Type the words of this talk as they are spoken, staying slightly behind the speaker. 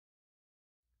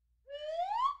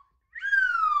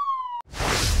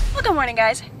Well, good morning,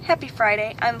 guys. Happy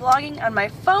Friday. I'm vlogging on my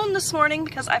phone this morning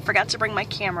because I forgot to bring my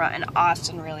camera, and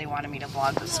Austin really wanted me to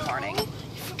vlog this morning. You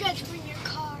forgot to bring your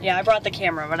card. Yeah, I brought the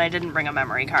camera, but I didn't bring a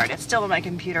memory card. It's still in my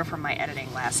computer from my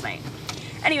editing last night.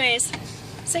 Anyways,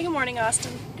 say good morning,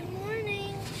 Austin. Good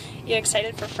morning. You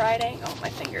excited for Friday? Oh, my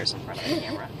finger's in front of the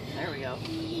camera. There we go.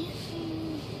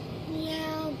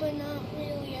 Yeah, but not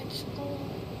really at school.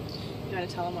 You want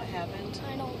to tell him what happened?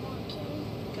 I don't want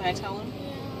to. Can I tell him? Yeah.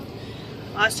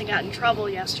 Austin got in trouble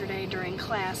yesterday during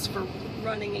class for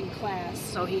running in class,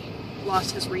 so he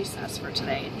lost his recess for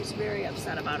today, and he's very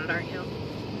upset about it, aren't you?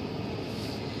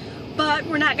 But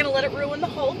we're not going to let it ruin the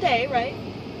whole day, right?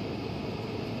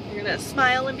 We're going to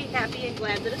smile and be happy and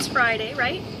glad that it's Friday,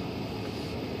 right?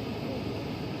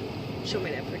 Show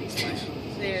me that pretty smile.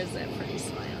 There's that pretty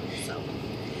smile. So,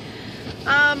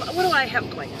 what do I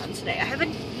have going on today? I have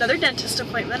another dentist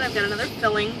appointment. I've got another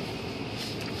filling.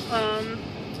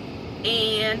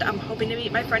 And I'm hoping to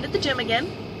meet my friend at the gym again.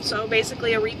 So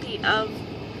basically a repeat of,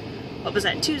 what was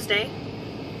that, Tuesday?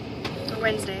 Or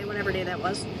Wednesday, whatever day that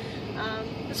was.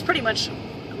 It's pretty much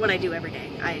what I do every day.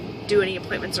 I do any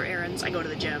appointments or errands, I go to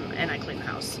the gym, and I clean the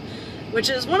house. Which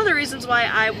is one of the reasons why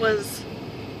I was...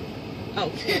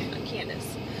 Oh,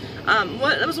 Candace.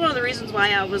 That was one of the reasons why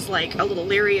I was like a little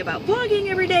leery about vlogging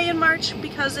every day in March,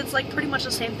 because it's like pretty much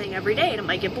the same thing every day and it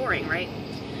might get boring, right?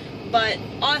 But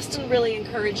Austin really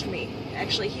encouraged me.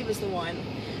 Actually, he was the one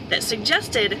that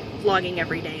suggested vlogging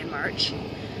every day in March.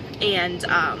 And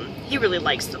he really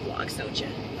likes to vlog, don't you?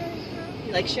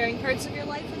 You like sharing parts of your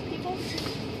life with people?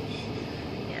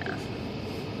 Yeah.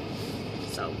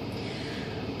 So,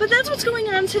 but that's what's going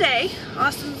on today.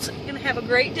 Austin's gonna have a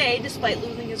great day despite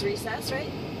losing his recess, right?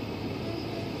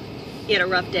 He had a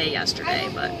rough day yesterday,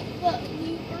 but... But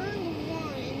we earned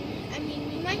one. I mean,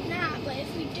 we might not, but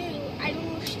if we do, I don't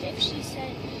know if she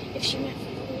said if she meant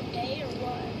for the whole day or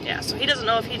what. Yeah, so he doesn't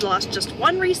know if he'd lost just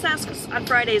one recess, because on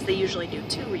Fridays they usually do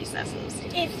 2 recesses.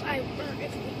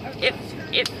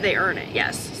 If they earn it,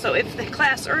 yes. So if the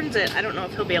class earns it, I don't know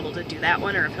if he'll be able to do that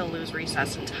one or if he'll lose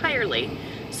recess entirely.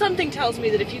 Something tells me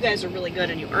that if you guys are really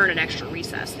good and you earn an extra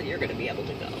recess, then you're going to be able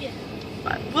to go. Yeah.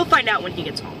 But we'll find out when he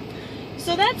gets home.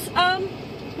 So that's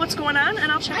what's going on,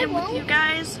 and I'll check in with you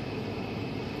guys.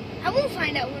 I won't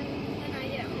find out when I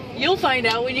get home. You'll find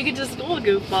out when you get to school,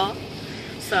 goofball.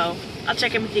 So I'll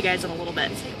check in with you guys in a little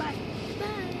bit. Say goodbye.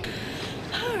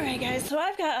 Alright guys, so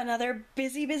I've got another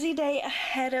busy day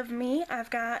ahead of me.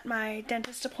 I've got my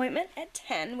dentist appointment at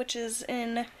 10, which is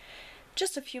in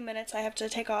just a few minutes. I have to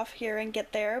take off here and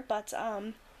get there, but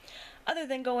other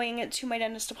than going to my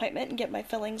dentist appointment and get my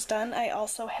fillings done, I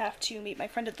also have to meet my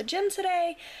friend at the gym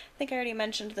today. I think I already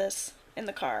mentioned this in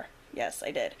the car. Yes,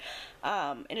 I did.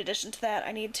 In addition to that,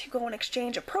 I need to go and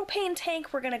exchange a propane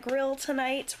tank. We're going to grill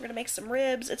tonight. We're going to make some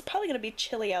ribs. It's probably going to be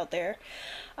chilly out there,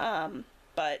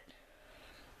 but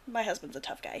my husband's a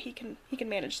tough guy. He can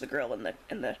manage the grill in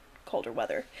the colder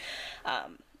weather.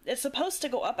 It's supposed to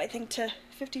go up, I think, to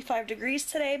 55 degrees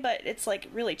today, but it's like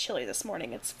really chilly this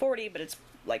morning. It's 40, but it's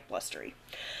like blustery.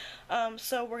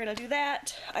 So we're gonna do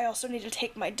that. I also need to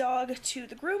take my dog to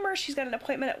the groomer. She's got an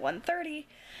appointment at 1:30.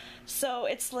 So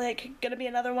it's like gonna be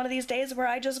another one of these days where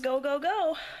I just go.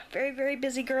 Very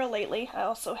busy girl lately. I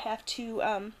also have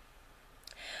to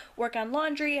work on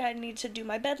laundry. I need to do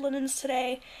my bed linens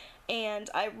today. And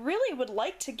I really would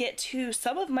like to get to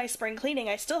some of my spring cleaning.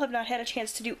 I still have not had a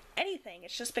chance to do anything.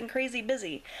 It's just been crazy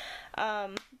busy.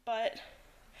 But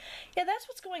yeah, that's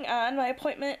what's going on. My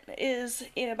appointment is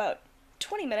in about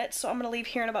 20 minutes, so I'm going to leave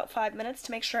here in about 5 minutes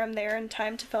to make sure I'm there in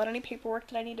time to fill out any paperwork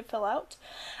that I need to fill out.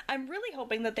 I'm really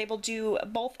hoping that they will do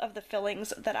both of the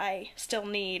fillings that I still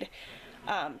need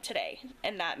today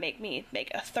and not make me make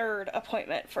a third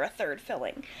appointment for a third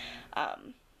filling.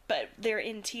 But they're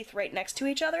in teeth right next to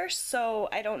each other, so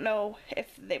I don't know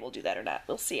if they will do that or not.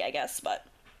 We'll see, I guess, but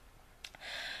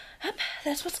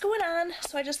that's what's going on.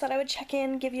 So I just thought I would check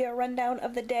in, give you a rundown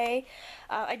of the day.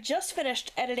 I just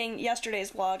finished editing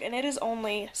yesterday's vlog, and it is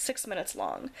only 6 minutes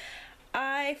long.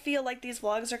 I feel like these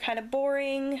vlogs are kind of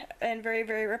boring and very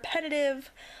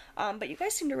repetitive, but you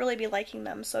guys seem to really be liking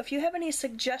them. So if you have any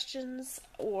suggestions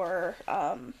or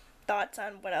thoughts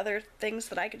on what other things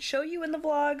that I could show you in the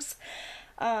vlogs,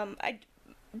 I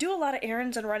do a lot of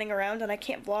errands and running around, and I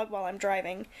can't vlog while I'm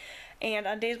driving. And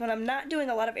on days when I'm not doing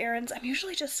a lot of errands, I'm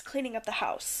usually just cleaning up the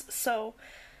house. So,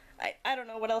 I don't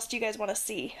know, what else do you guys want to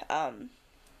see?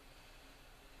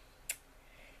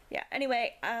 Yeah,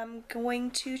 anyway, I'm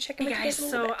going to check in with you guys a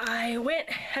little bit. So I went,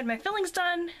 had my fillings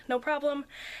done, no problem.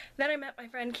 Then I met my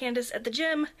friend Candace at the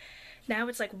gym, Now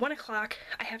it's like 1 o'clock.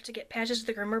 I have to get Patches to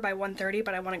the groomer by 1:30,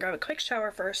 but I want to grab a quick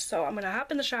shower first, so I'm gonna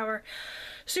hop in the shower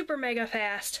super mega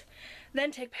fast,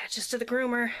 then take Patches to the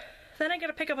groomer, then I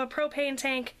gotta pick up a propane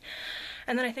tank,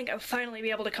 and then I think I'll finally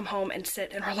be able to come home and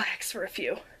sit and relax for a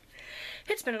few.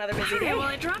 It's been another busy day. Well,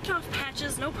 I dropped off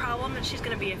Patches, no problem, and she's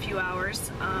gonna be a few hours.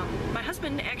 My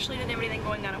husband actually didn't have anything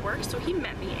going on at work, so he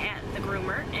met me at the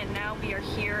groomer, and now we are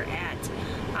here at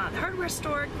the hardware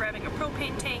store grabbing a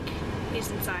propane tank. He's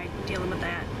inside dealing with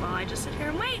that while I just sit here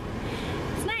and wait.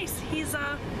 It's nice. He's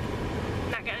not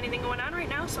got anything going on right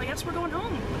now, so I guess we're going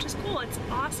home, which is cool. It's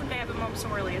awesome to have him home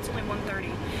so early. It's only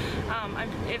 1:30.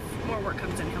 If more work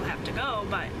comes in, he'll have to go,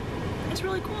 but it's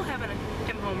really cool having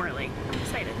him home early. I'm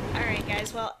excited. Alright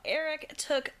guys, well, Eric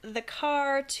took the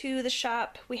car to the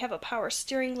shop. We have a power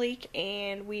steering leak,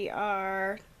 and we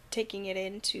are taking it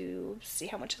in to see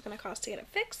how much it's going to cost to get it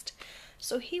fixed.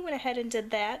 So he went ahead and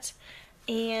did that.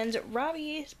 And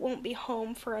Robbie won't be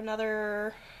home for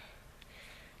another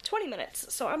 20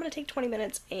 minutes, so I'm going to take 20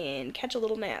 minutes and catch a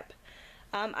little nap.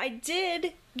 I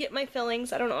did get my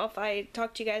fillings. I don't know if I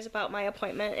talked to you guys about my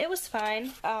appointment. It was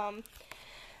fine.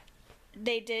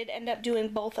 They did end up doing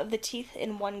both of the teeth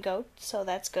in one go, so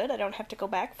that's good. I don't have to go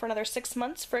back for another 6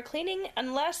 months for a cleaning,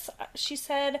 unless, she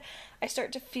said, I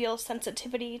start to feel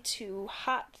sensitivity to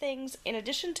hot things in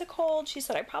addition to cold. She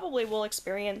said I probably will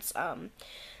experience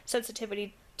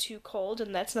sensitivity to cold,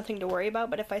 and that's nothing to worry about,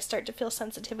 but if I start to feel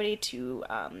sensitivity to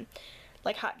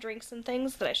like hot drinks and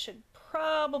things, that I should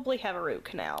probably have a root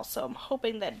canal. So I'm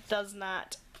hoping that does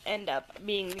not end up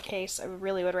being the case. I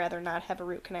really would rather not have a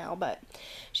root canal, but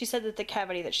she said that the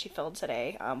cavity that she filled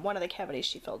today, one of the cavities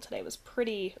she filled today, was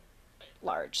pretty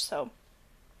large, so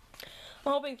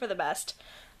I'm hoping for the best.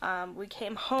 We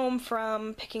came home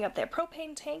from picking up that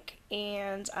propane tank,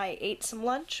 and I ate some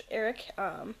lunch. Eric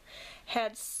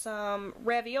had some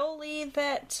ravioli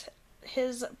that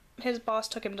his boss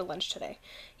took him to lunch today.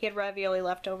 He had ravioli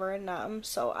left over, and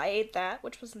so I ate that,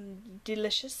 which was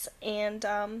delicious. And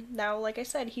now, like I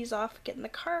said, he's off getting the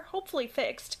car hopefully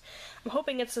fixed. I'm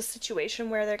hoping it's a situation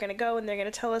where they're gonna go and they're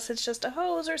gonna tell us it's just a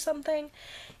hose or something,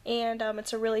 and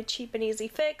it's a really cheap and easy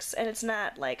fix, and it's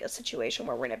not like a situation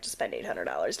where we're gonna have to spend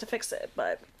 $800 to fix it.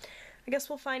 But I guess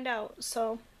we'll find out.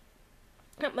 So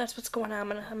yep, that's what's going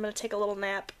on. I'm gonna take a little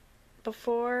nap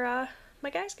before my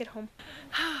guys get home.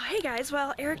 Hey guys,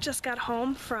 well, Eric just got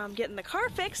home from getting the car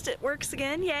fixed. It works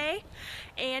again, yay!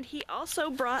 And he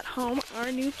also brought home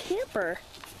our new camper.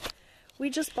 We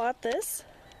just bought this.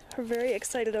 We're very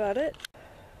excited about it.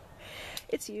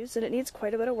 It's used and it needs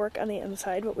quite a bit of work on the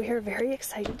inside, but we are very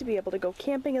excited to be able to go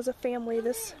camping as a family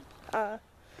this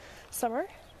summer.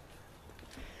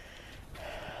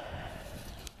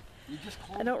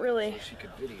 I don't really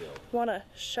want to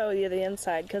show you the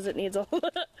inside because it needs a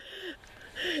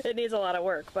it needs a lot of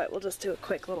work, but we'll just do a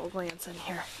quick little glance in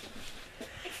here.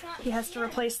 He has to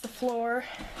replace the floor,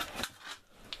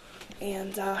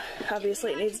 and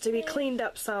obviously it needs to be cleaned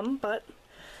up some, but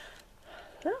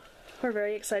well, we're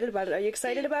very excited about it. Are you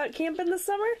excited about camping this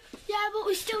summer? Yeah, but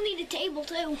we still need a table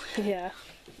too. Yeah,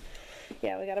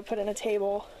 we gotta put in a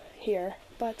table here,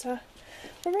 but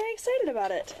we're very excited about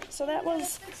it. So that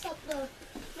was... Fix up the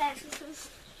mattresses.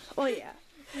 Oh yeah.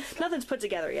 Nothing's put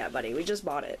together yet, buddy. We just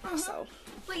bought it, so...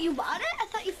 Wait, you bought it? I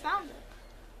thought you found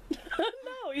it.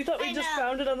 No, you thought we just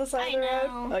found it on the side of the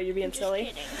road? Oh, you're being silly.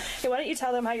 Kidding. Hey, why don't you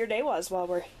tell them how your day was while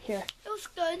we're here? It was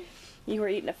good. You were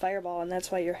eating a fireball, and that's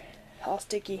why you're all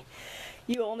sticky.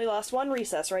 You only lost one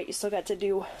recess, right? You still got to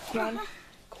do one?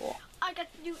 Cool. I got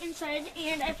to do inside,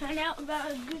 and I found out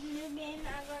about a good new game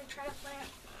that I'm going to try to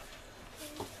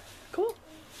play. Cool.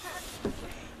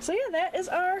 So yeah, that is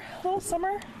our little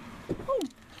summer home.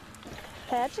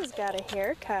 Patches got a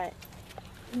haircut.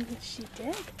 She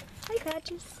did. Hi,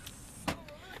 Patches.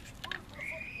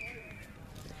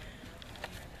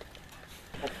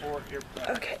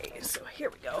 Okay, so here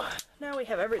we go. Now we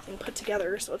have everything put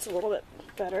together, so it's a little bit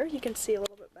better. You can see a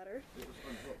little bit better.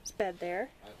 There's bed there,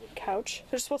 couch.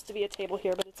 There's supposed to be a table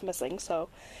here, but it's missing, so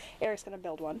Eric's gonna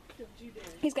build one.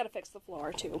 He's got to fix the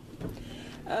floor too.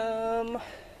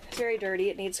 It's very dirty.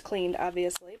 It needs cleaned,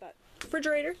 obviously, but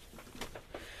refrigerator.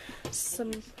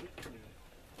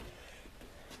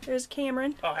 There's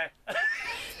Cameron. Oh, hey.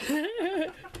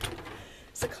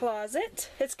 It's a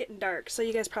closet. It's getting dark, so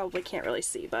you guys probably can't really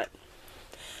see, but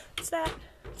it's that.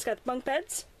 It's got bunk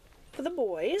beds for the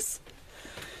boys.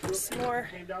 Some more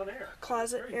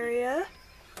closet area.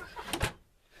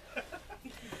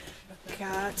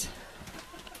 Got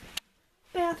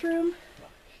bathroom,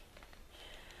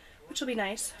 which will be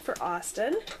nice for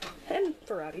Austin and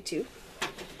for Robbie too.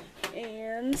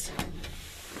 And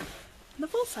the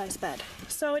full-size bed.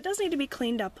 So it does need to be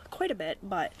cleaned up quite a bit,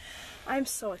 but I'm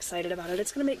so excited about it.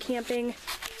 It's gonna make camping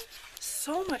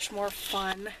so much more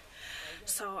fun.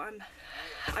 So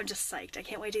I'm just psyched. I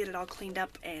can't wait to get it all cleaned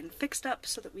up and fixed up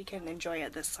so that we can enjoy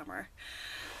it this summer.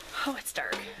 Oh, it's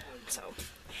dark. So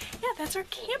yeah, that's our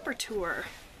camper tour.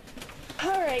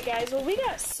 Alright guys, well we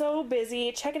got so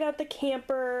busy checking out the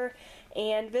camper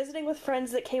and visiting with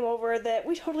friends that came over that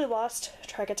we totally lost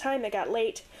track of time. It got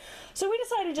late. So we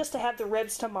decided just to have the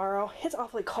ribs tomorrow. It's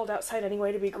awfully cold outside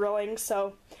anyway to be grilling,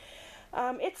 so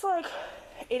it's like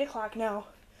 8 o'clock now.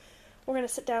 We're gonna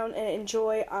sit down and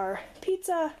enjoy our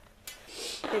pizza,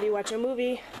 maybe watch a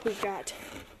movie. We've got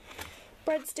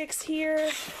breadsticks here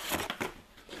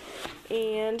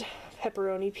and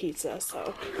pepperoni pizza,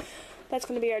 so that's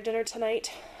gonna be our dinner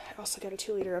tonight. I also got a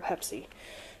 2-liter of Pepsi.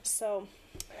 So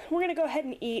we're gonna go ahead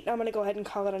and eat. I'm gonna go ahead and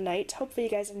call it a night. Hopefully you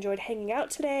guys enjoyed hanging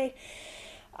out today,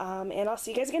 and I'll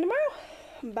see you guys again tomorrow.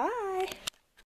 Bye.